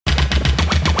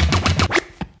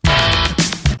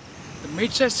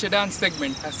mid-size sedan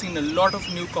segment has seen a lot of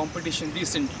new competition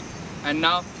recently, and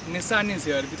now Nissan is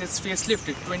here with its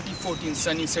facelifted 2014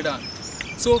 Sunny sedan.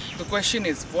 So the question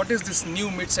is, what is this new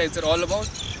mid-sizer all about?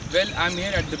 Well, I'm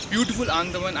here at the beautiful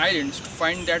Andaman Islands to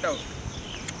find that out.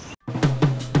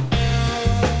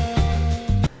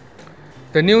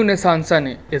 The new Nissan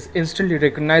Sunny is instantly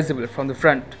recognizable from the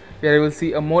front, where you will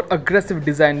see a more aggressive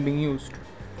design being used.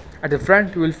 At the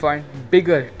front you will find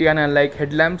bigger Tiana-like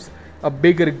headlamps, a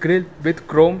bigger grille with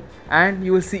chrome, and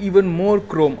you will see even more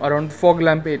chrome around the fog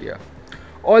lamp area.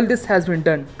 All this has been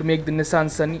done to make the Nissan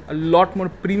Sunny a lot more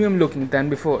premium looking than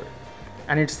before,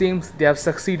 and it seems they have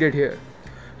succeeded here.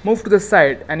 Move to the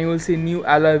side and you will see new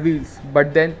alloy wheels,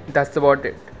 but then that's about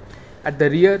it. At the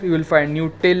rear you will find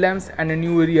new tail lamps and a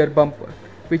new rear bumper,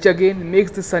 which again makes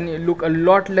the Sunny look a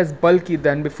lot less bulky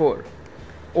than before.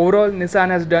 Overall, Nissan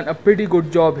has done a pretty good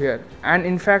job here, and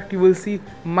in fact you will see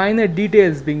minor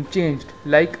details being changed,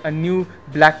 like a new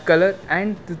black color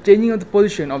and the changing of the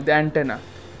position of the antenna.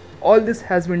 All this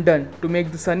has been done to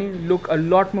make the Sunny look a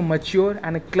lot more mature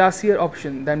and a classier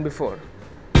option than before.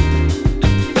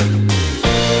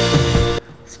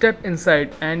 Step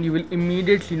inside and you will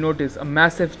immediately notice a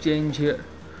massive change here.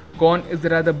 Gone is the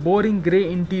rather boring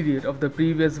grey interior of the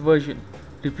previous version,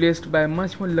 replaced by a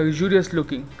much more luxurious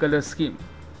looking color scheme.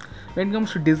 When it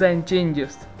comes to design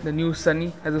changes, the new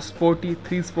Sunny has a sporty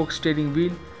 3-spoke steering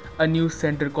wheel, a new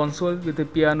center console with a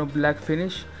piano black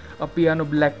finish, a piano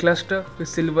black cluster with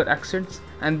silver accents,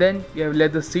 and then you have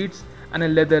leather seats and a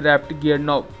leather wrapped gear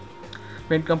knob.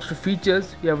 When it comes to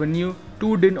features, you have a new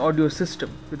 2-DIN audio system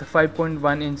with a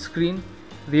 5.1-inch screen,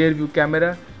 rear view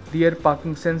camera, rear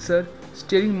parking sensor,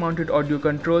 steering mounted audio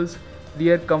controls,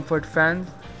 rear comfort fans,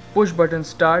 push button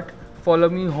start, follow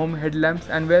me home headlamps,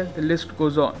 and well, the list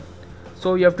goes on.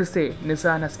 So you have to say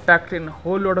Nissan has packed in a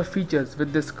whole lot of features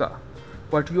with this car.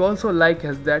 What we also like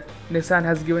is that Nissan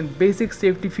has given basic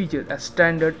safety features as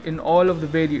standard in all of the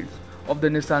variants of the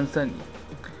Nissan Sunny.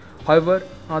 However,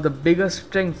 one of the biggest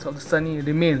strengths of the Sunny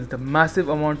remains the massive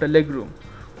amount of legroom.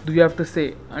 Do you have to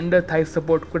say under thigh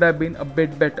support could have been a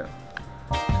bit better.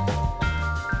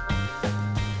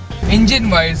 Engine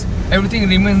wise, everything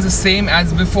remains the same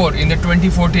as before in the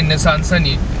 2014 Nissan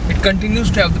Sunny. It continues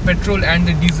to have the petrol and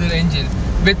the diesel engine,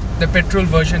 with the petrol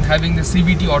version having the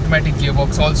CVT automatic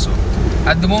gearbox also.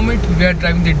 At the moment we are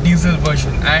driving the diesel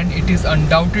version, and it is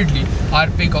undoubtedly our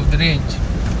pick of the range.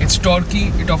 It's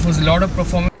torquey, it offers a lot of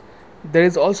performance. There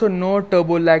is also no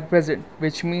turbo lag present,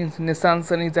 which means Nissan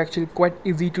Sunny is actually quite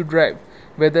easy to drive,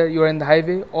 whether you are in the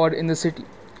highway or in the city.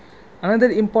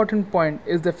 Another important point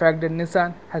is the fact that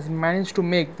Nissan has managed to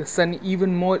make the Sunny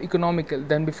even more economical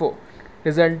than before,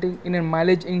 resulting in a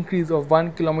mileage increase of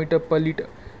 1 km per litre,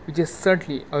 which is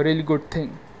certainly a really good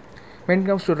thing. When it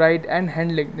comes to ride and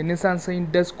handling, the Nissan Sunny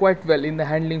does quite well in the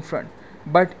handling front,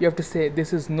 but you have to say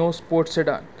this is no sports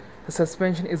sedan. The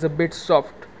suspension is a bit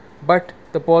soft, but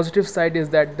the positive side is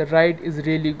that the ride is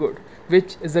really good,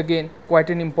 which is again quite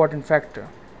an important factor.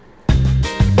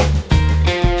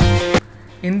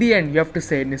 In the end, you have to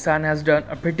say Nissan has done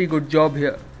a pretty good job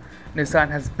here.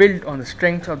 Nissan has built on the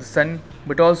strengths of the Sunny,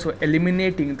 but also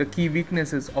eliminating the key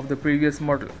weaknesses of the previous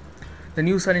model. The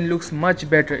new Sunny looks much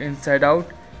better inside out,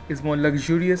 is more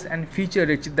luxurious and feature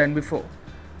rich than before.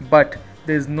 But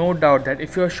there is no doubt that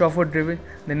if you are chauffeur driven,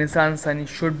 the Nissan Sunny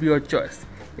should be your choice.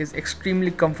 It is extremely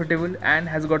comfortable and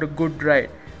has got a good ride,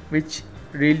 which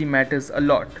really matters a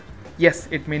lot. Yes,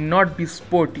 it may not be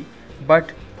sporty,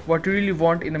 but what you really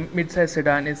want in a mid-size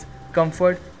sedan is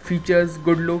comfort, features,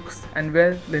 good looks, and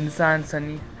well, the Nissan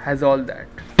Sunny has all that.